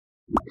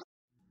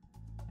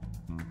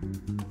Yo,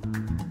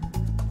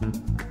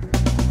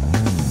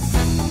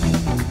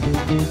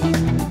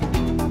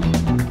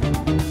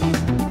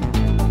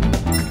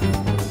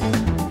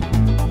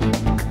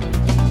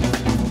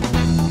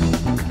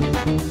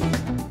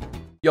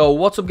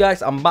 what's up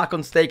guys? I'm back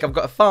on stake. I've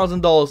got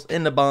 $1,000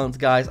 in the balance,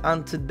 guys,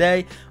 and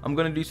today I'm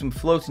going to do some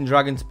floating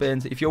dragon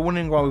spins. If you're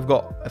wondering why we've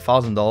got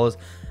 $1,000,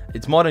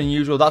 it's more than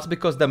usual. That's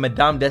because the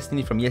Madame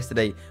Destiny from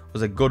yesterday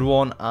was a good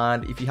one,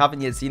 and if you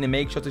haven't yet seen it,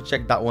 make sure to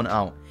check that one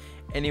out.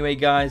 Anyway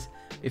guys,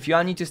 if you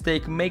are new to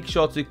stake, make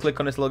sure to click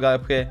on this little guy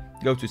up here,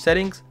 go to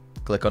settings,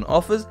 click on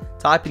offers,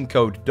 type in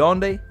code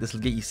Donde. This will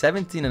get you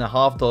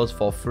 $17.50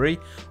 for free.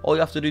 All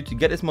you have to do to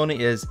get this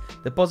money is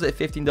deposit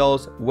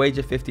 $15,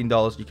 wager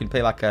 $15. You can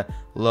play like a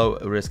low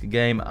risk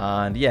game,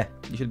 and yeah,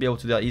 you should be able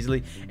to do that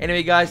easily.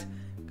 Anyway guys,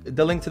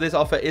 the link to this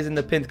offer is in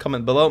the pinned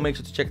comment below. Make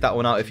sure to check that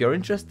one out if you're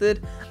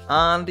interested.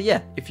 And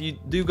yeah, if you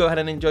do go ahead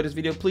and enjoy this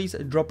video, please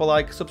drop a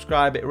like,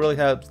 subscribe. It really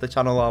helps the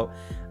channel out.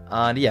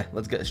 And yeah,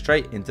 let's get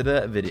straight into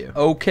the video.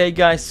 Okay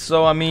guys,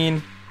 so I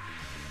mean,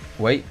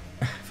 wait,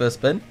 first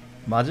spin.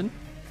 Imagine.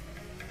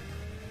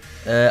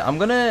 I'm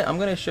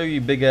gonna show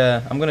you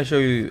bigger. I'm gonna show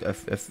you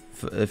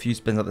a few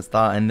spins at the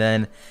start, and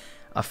then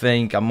I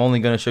think I'm only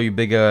gonna show you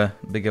bigger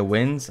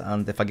wins.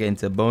 And if I get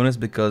into a bonus,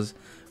 because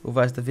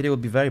otherwise the video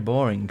would be very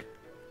boring.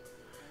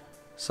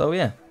 So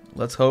yeah,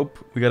 let's hope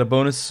we get a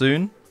bonus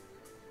soon.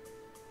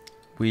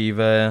 We've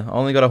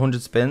only got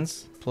 100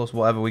 spins plus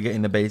whatever we get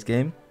in the base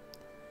game.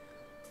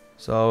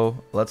 So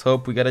let's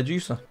hope we get a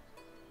juicer.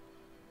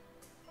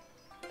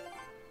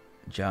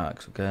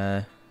 Jacks,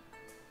 okay.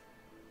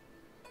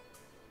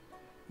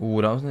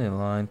 Ooh, that was near the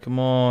line. Come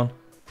on.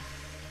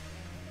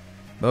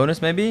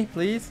 Bonus maybe,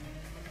 please?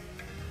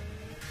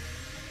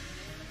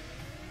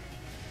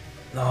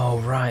 No,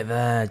 right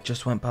there.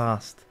 Just went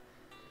past.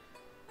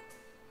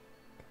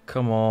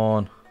 Come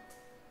on.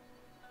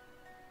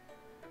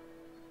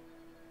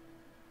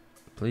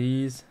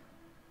 Please.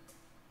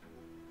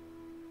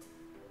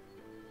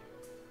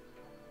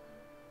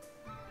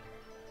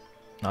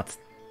 That's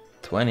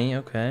 20,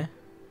 okay.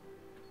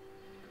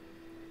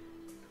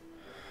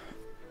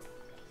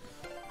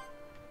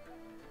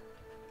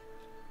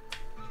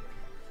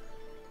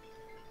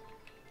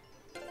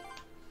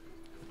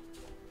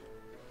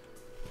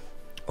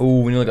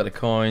 Oh, we nearly got the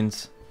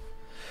coins.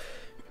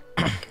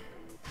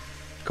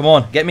 Come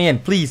on, get me in,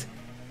 please.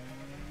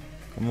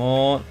 Come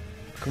on.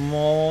 Come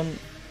on.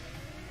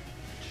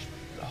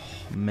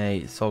 Oh,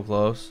 mate, so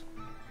close.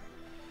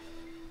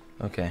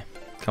 Okay,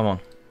 come on.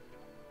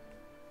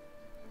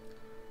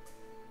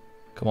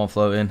 Come on,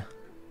 floating.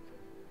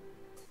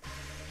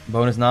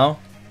 Bonus now?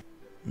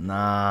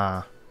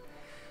 Nah.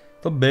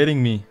 Stop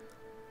baiting me.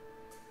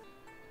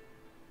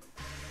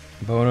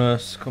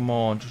 Bonus, come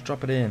on, just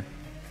drop it in.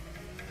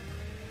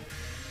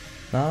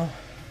 Now?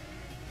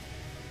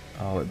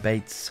 Oh, it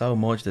baits so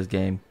much this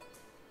game.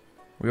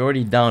 We're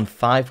already down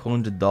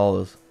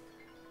 $500.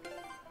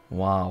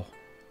 Wow.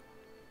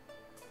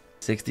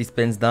 60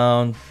 spins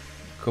down.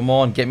 Come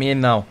on, get me in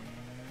now.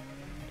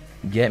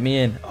 Get me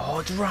in. Oh,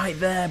 it's right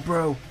there,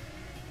 bro.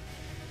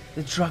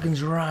 The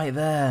dragon's right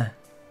there.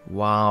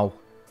 Wow.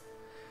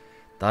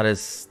 That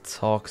is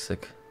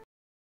toxic.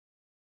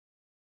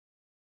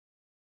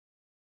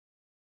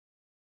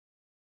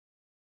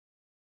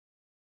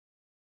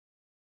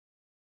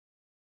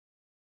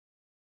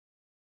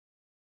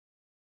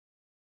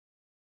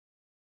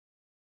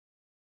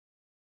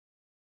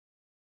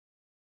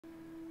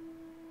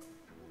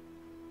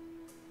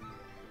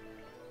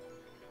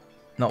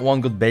 Not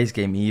one good base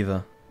game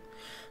either.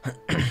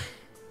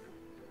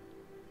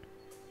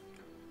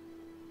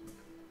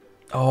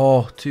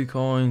 Oh, 2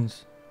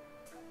 coins.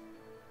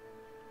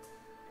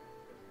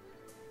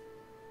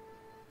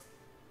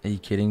 Are you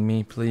kidding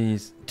me?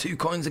 Please. 2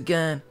 coins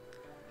again.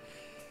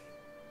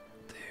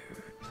 Dude,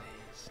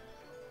 please.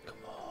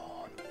 Come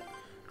on.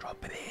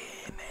 Drop it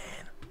in,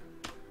 man.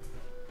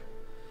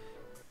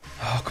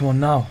 Oh, come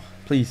on now.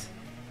 Please.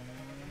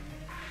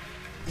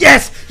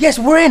 Yes! Yes,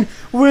 we're in!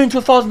 We're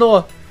into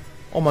 $1,000.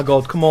 Oh my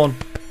god, come on.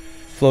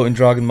 Floating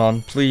dragon,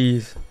 man,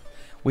 please.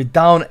 We're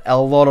down a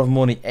lot of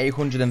money,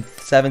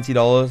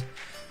 $870.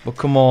 But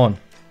come on,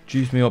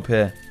 juice me up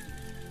here.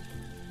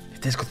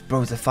 If this could,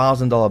 bro, it's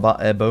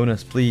 $1,000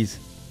 bonus, please.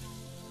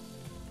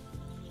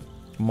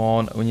 Come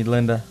on, we need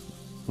Linda.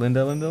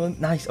 Linda.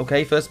 Nice,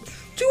 okay, first.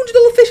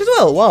 $200 fish as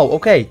well, wow,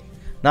 okay.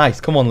 Nice,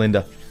 come on,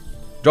 Linda.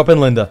 Drop in,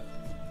 Linda.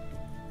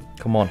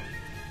 Come on.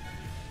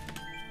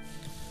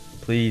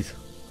 Please.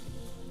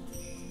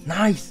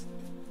 Nice.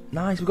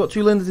 Nice, we've got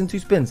 2 Lindas in 2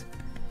 spins.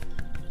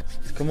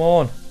 Come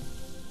on.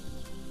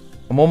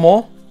 And one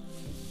more.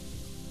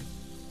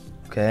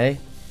 Okay.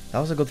 That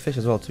was a good fish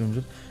as well,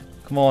 200.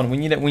 Come on, we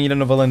need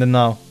another Linda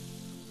now.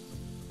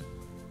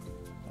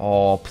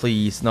 Oh,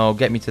 please. No,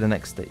 get me to the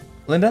next state.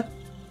 Linda?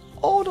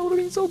 Oh, that would have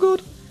been so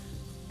good.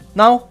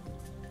 Now?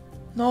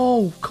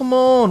 No, come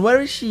on.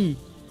 Where is she?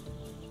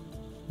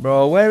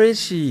 Bro, where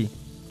is she?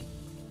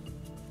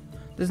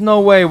 There's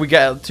no way we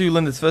get 2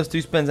 Linda's first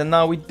 2 spins and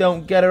now we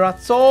don't get her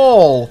at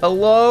all.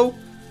 Hello?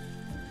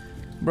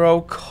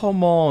 Bro,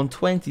 come on.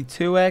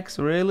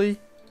 22x, really?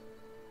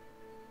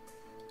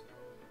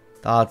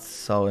 That's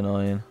so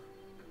annoying.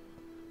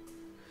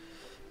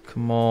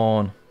 Come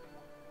on.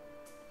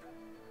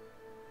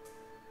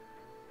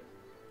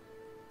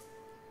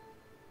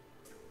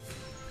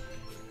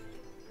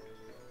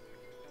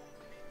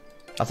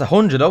 That's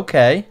 100,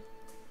 okay.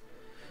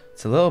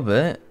 It's a little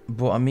bit,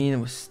 but I mean, it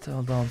was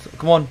still down.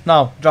 Come on,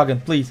 now, dragon,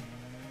 please.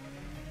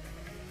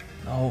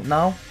 No,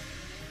 now.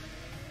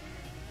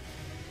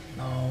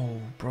 No,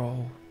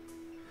 bro.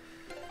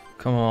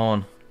 Come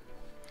on.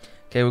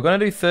 Okay, we're gonna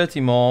do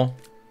 30 more.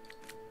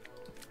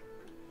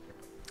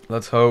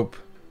 Let's hope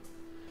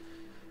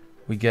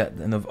we get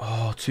enough.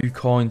 Oh, 2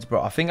 coins,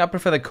 bro. I think I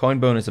prefer the coin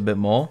bonus a bit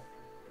more.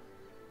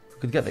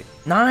 We could get the...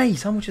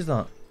 Nice! How much is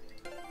that?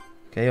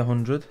 Okay,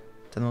 100.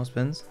 10 more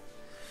spins.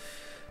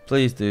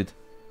 Please, dude.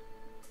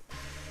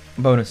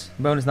 Bonus.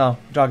 Bonus now.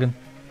 Dragon.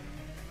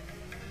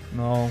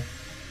 No.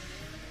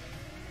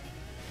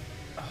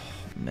 Oh,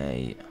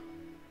 mate.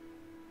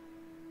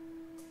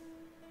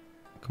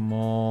 Come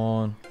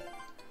on.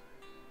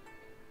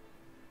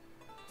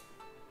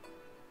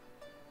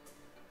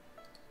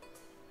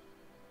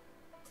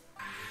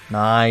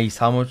 Nice.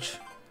 How much?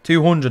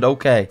 200.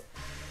 Okay.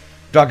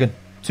 Dragon.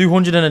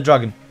 200 and a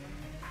dragon.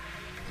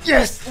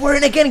 Yes! We're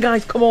in again,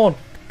 guys. Come on.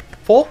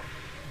 4?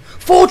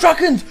 4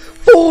 dragons!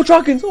 4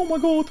 dragons! Oh my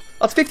god.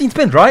 That's 15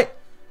 spins, right?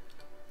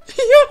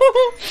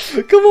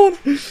 Come on.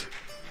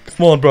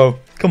 Come on, bro.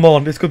 Come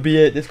on. This could be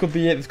it. This could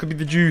be it. This could be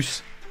the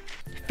juice.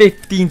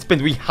 15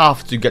 spins. We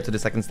have to get to the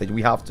second stage.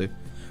 We have to.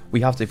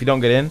 We have to. If you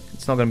don't get in,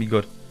 it's not going to be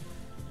good.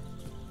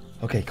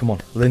 Okay, come on.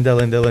 Linda,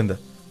 Linda, Linda.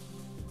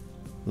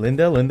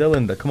 Linda, Linda,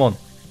 Linda. Come on.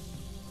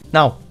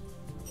 Now.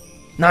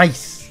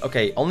 Nice.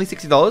 Okay, only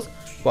 $60.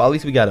 But at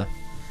least we got her.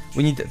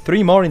 We need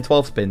 3 more in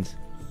 12 spins.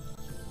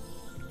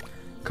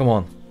 Come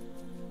on.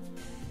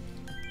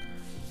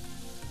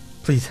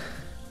 Please.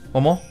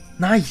 1 more.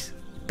 Nice.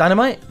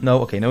 Dynamite?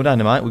 No, okay, no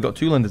dynamite. We got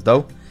 2 Lindas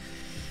though.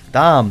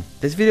 Damn.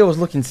 This video was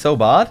looking so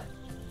bad.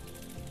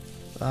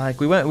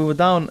 Like we were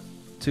down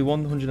to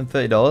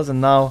 $130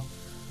 and now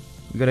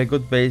we got a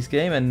good base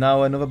game and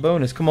now another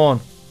bonus. Come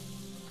on.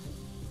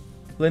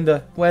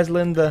 Linda. Where's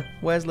Linda?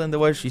 Where's Linda?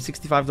 Where is she?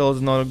 $65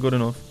 is not good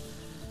enough.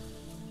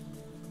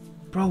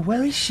 Bro,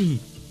 where is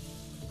she?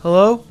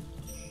 Hello?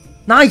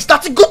 Nice.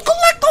 That's a good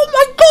collect. Oh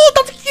my god,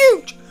 that's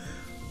huge.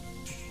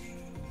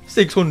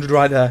 600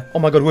 right there. Oh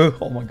my god,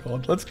 oh my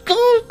god. Let's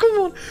go.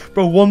 Come on.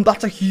 Bro,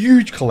 that's a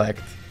huge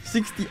collect.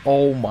 60.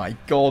 Oh my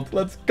god.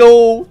 Let's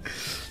go.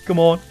 Come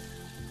on.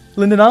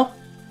 Linda now.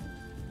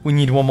 We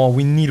need 1 more.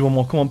 We need 1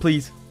 more. Come on,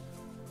 please.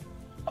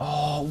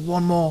 Oh,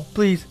 1 more.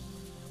 Please.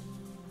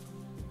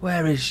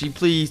 Where is she?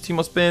 Please. 2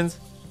 more spins.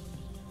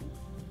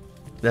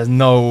 There's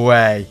no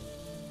way.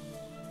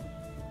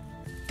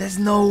 There's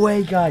no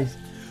way, guys.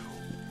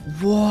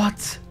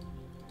 What?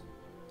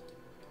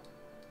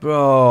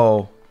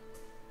 Bro.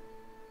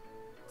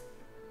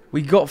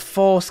 We got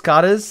 4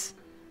 scatters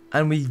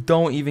and we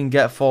don't even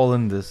get 4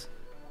 Lindas.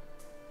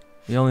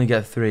 We only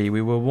get 3.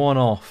 We were 1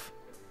 off.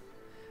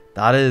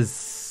 That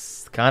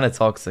is kind of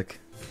toxic.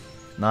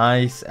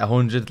 Nice.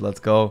 100. Let's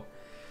go.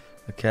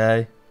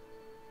 Okay.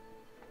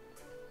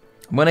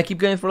 I'm going to keep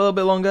going for a little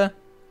bit longer.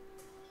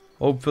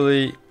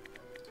 Hopefully.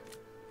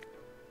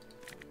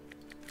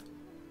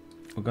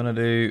 We're going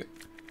to do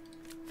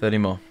 30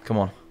 more. Come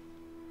on.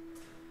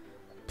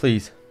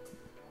 Please.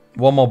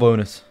 1 more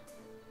bonus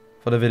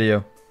for the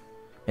video.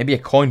 Maybe a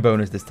coin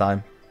bonus this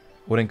time.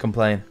 Wouldn't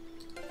complain.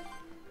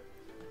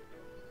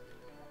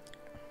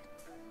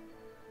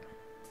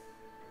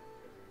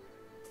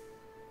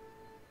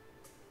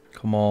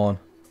 Come on.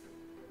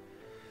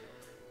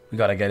 We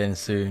gotta get in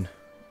soon.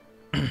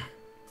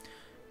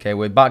 Okay,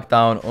 we're back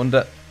down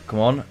under... Come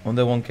on,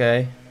 under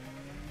 1k.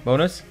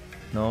 Bonus?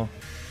 No.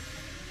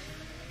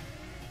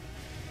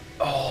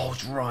 Oh,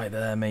 it's right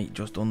there, mate.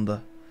 Just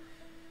under.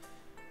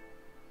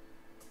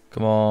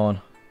 Come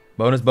on.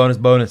 Bonus, bonus,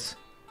 bonus.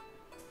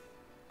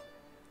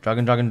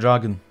 Dragon, dragon,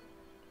 dragon.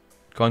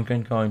 Coin,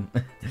 coin, coin.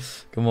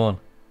 Come on.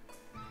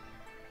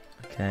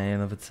 Okay,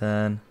 another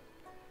 10.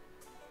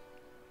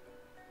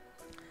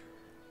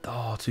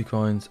 Oh, 2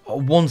 coins. Oh,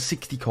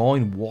 160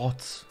 coin.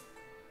 What?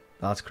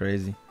 That's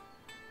crazy.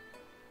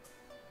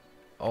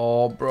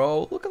 Oh,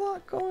 bro. Look at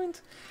that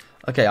coins.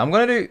 Okay, I'm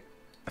going to do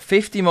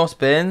 50 more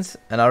spins.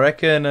 And I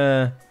reckon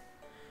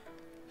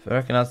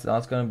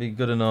that's going to be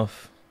good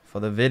enough for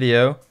the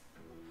video.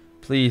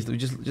 Please,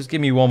 just give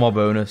me 1 more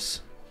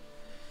bonus.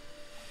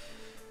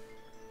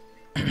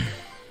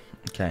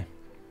 Okay.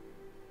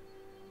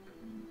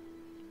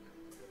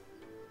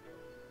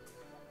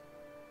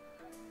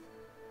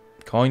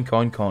 Coin,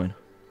 coin, coin.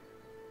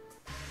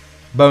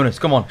 Bonus,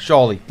 come on,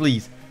 surely,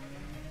 please.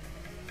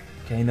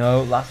 Okay,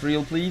 no, last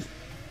reel, please.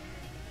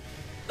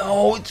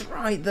 Oh, it's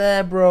right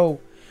there, bro.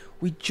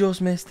 We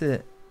just missed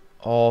it.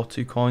 Oh,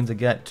 2 coins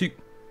again. 2.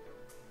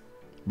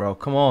 Bro,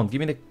 come on, give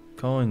me the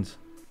coins.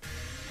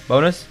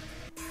 Bonus.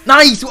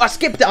 Nice! I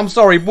skipped it, I'm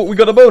sorry, but we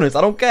got a bonus.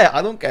 I don't care,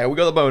 I don't care. We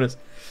got a bonus.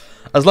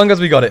 As long as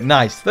we got it.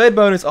 Nice. 3rd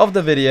bonus of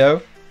the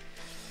video.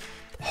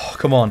 Oh,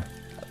 come on.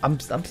 I'm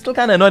still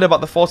kind of annoyed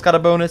about the 4 scatter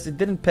bonus. It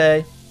didn't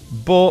pay,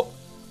 but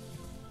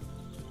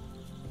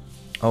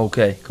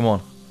okay, come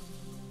on.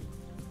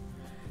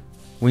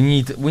 We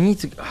need to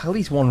at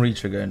least one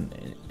retrigger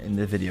in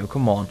the video.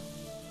 Come on.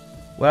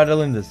 Where are the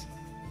Lindas?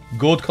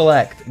 Good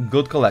collect.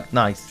 Good collect.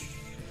 Nice.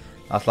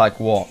 That's like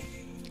what?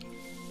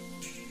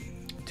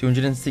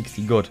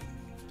 260. Good.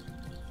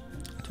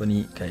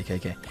 20.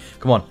 Okay.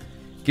 Come on.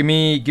 Give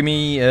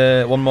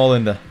me one more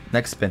Linda.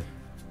 Next spin.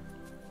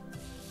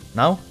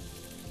 Now?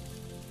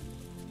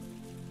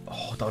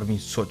 Oh, that would have been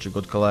such a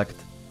good collect.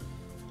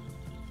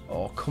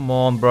 Oh, come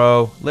on,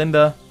 bro.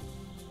 Linda.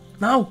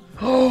 Now.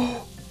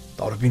 Oh,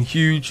 that would have been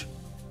huge.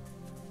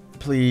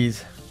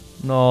 Please.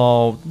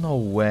 No. No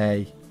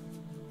way.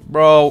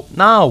 Bro.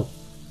 Now.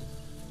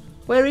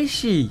 Where is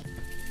she?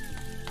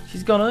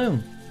 She's gone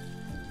home.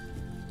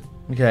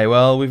 Okay,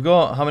 well, we've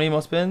got how many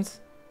more spins?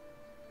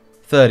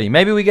 30.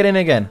 Maybe we get in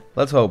again.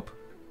 Let's hope.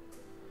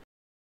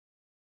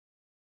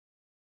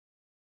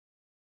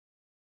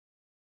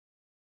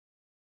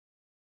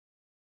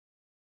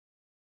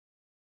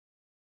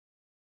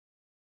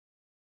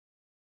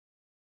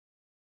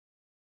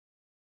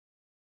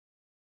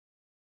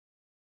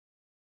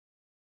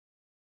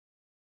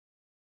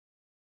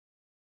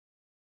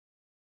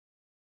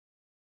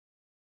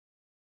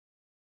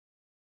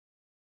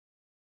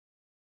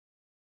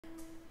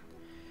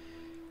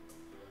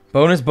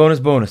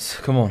 Bonus.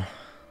 Come on.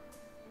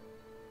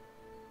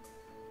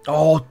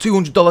 Oh,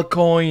 $200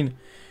 coin.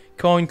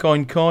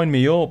 Coin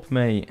me up,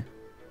 mate.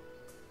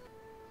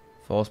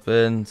 4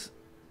 spins.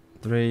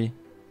 3,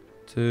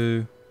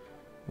 2,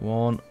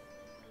 1.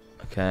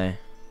 Okay.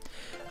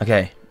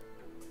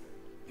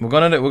 We're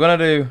gonna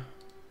do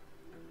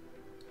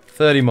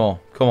 30 more.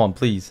 Come on,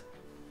 please.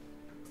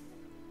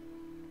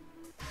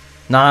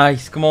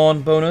 Nice. Come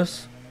on,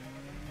 bonus.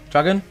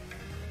 Dragon.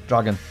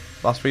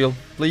 Last reel,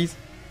 please.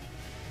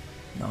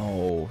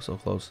 No, so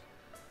close.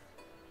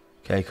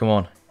 Okay, come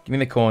on. Give me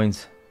the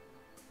coins.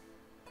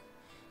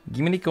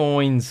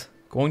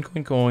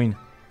 Coin.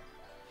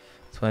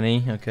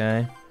 20,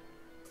 okay.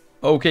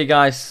 Okay,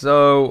 guys,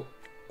 so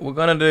we're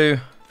gonna do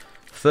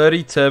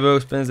 30 turbo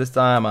spins this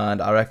time,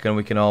 and I reckon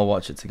we can all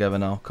watch it together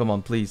now. Come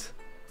on, please.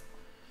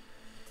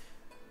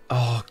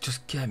 Oh,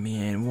 just get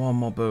me in. One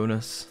more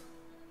bonus.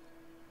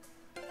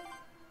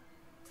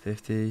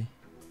 50.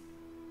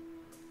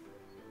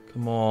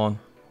 Come on.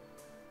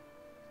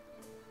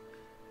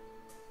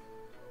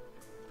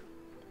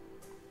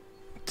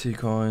 Two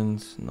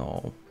coins.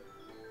 No.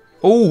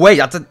 Oh, wait.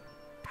 That's a...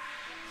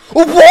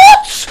 Oh,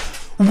 what?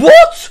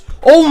 What?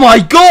 Oh, my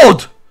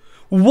God.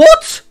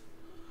 What?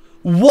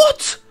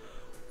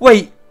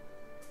 Wait.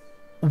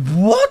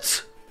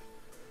 What?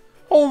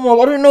 Oh,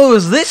 my... I didn't know there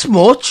was this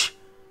much.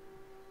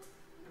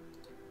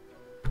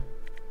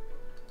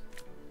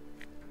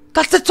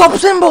 That's the top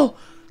symbol.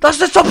 I got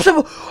 4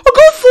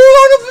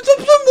 out of the top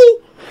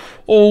symbol.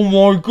 Oh,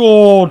 my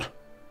God.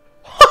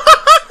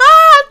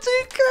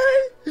 2K.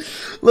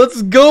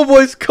 Let's go,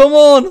 boys. Come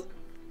on.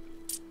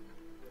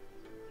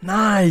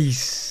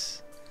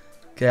 Nice.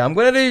 Okay, I'm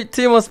going to do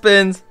 2 more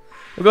spins.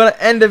 We're going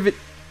to end the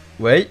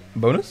Wait,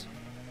 bonus?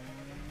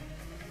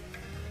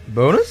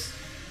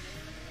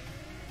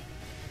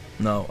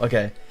 No,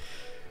 okay.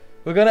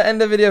 We're going to end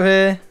the video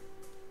here.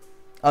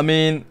 I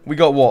mean, we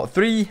got what?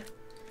 3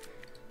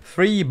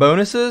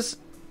 bonuses?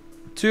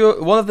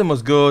 2, one of them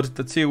was good.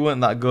 The 2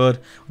 weren't that good.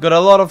 We got a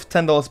lot of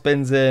 $10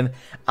 spins in.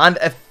 And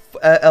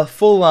a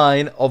full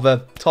line of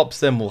a top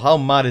symbol. How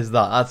mad is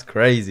that? That's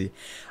crazy.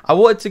 I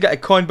wanted to get a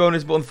coin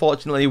bonus, but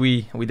unfortunately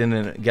we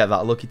didn't get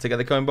that lucky to get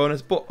the coin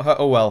bonus. But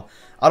oh well,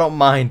 I don't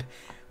mind.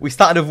 We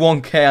started with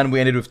 1K and we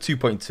ended with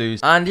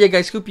 2.2s. And yeah,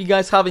 guys, hope you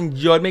guys have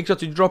enjoyed. Make sure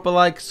to drop a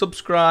like,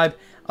 subscribe.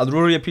 I'd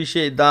really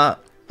appreciate that.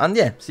 And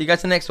yeah, see you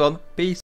guys in the next one. Peace.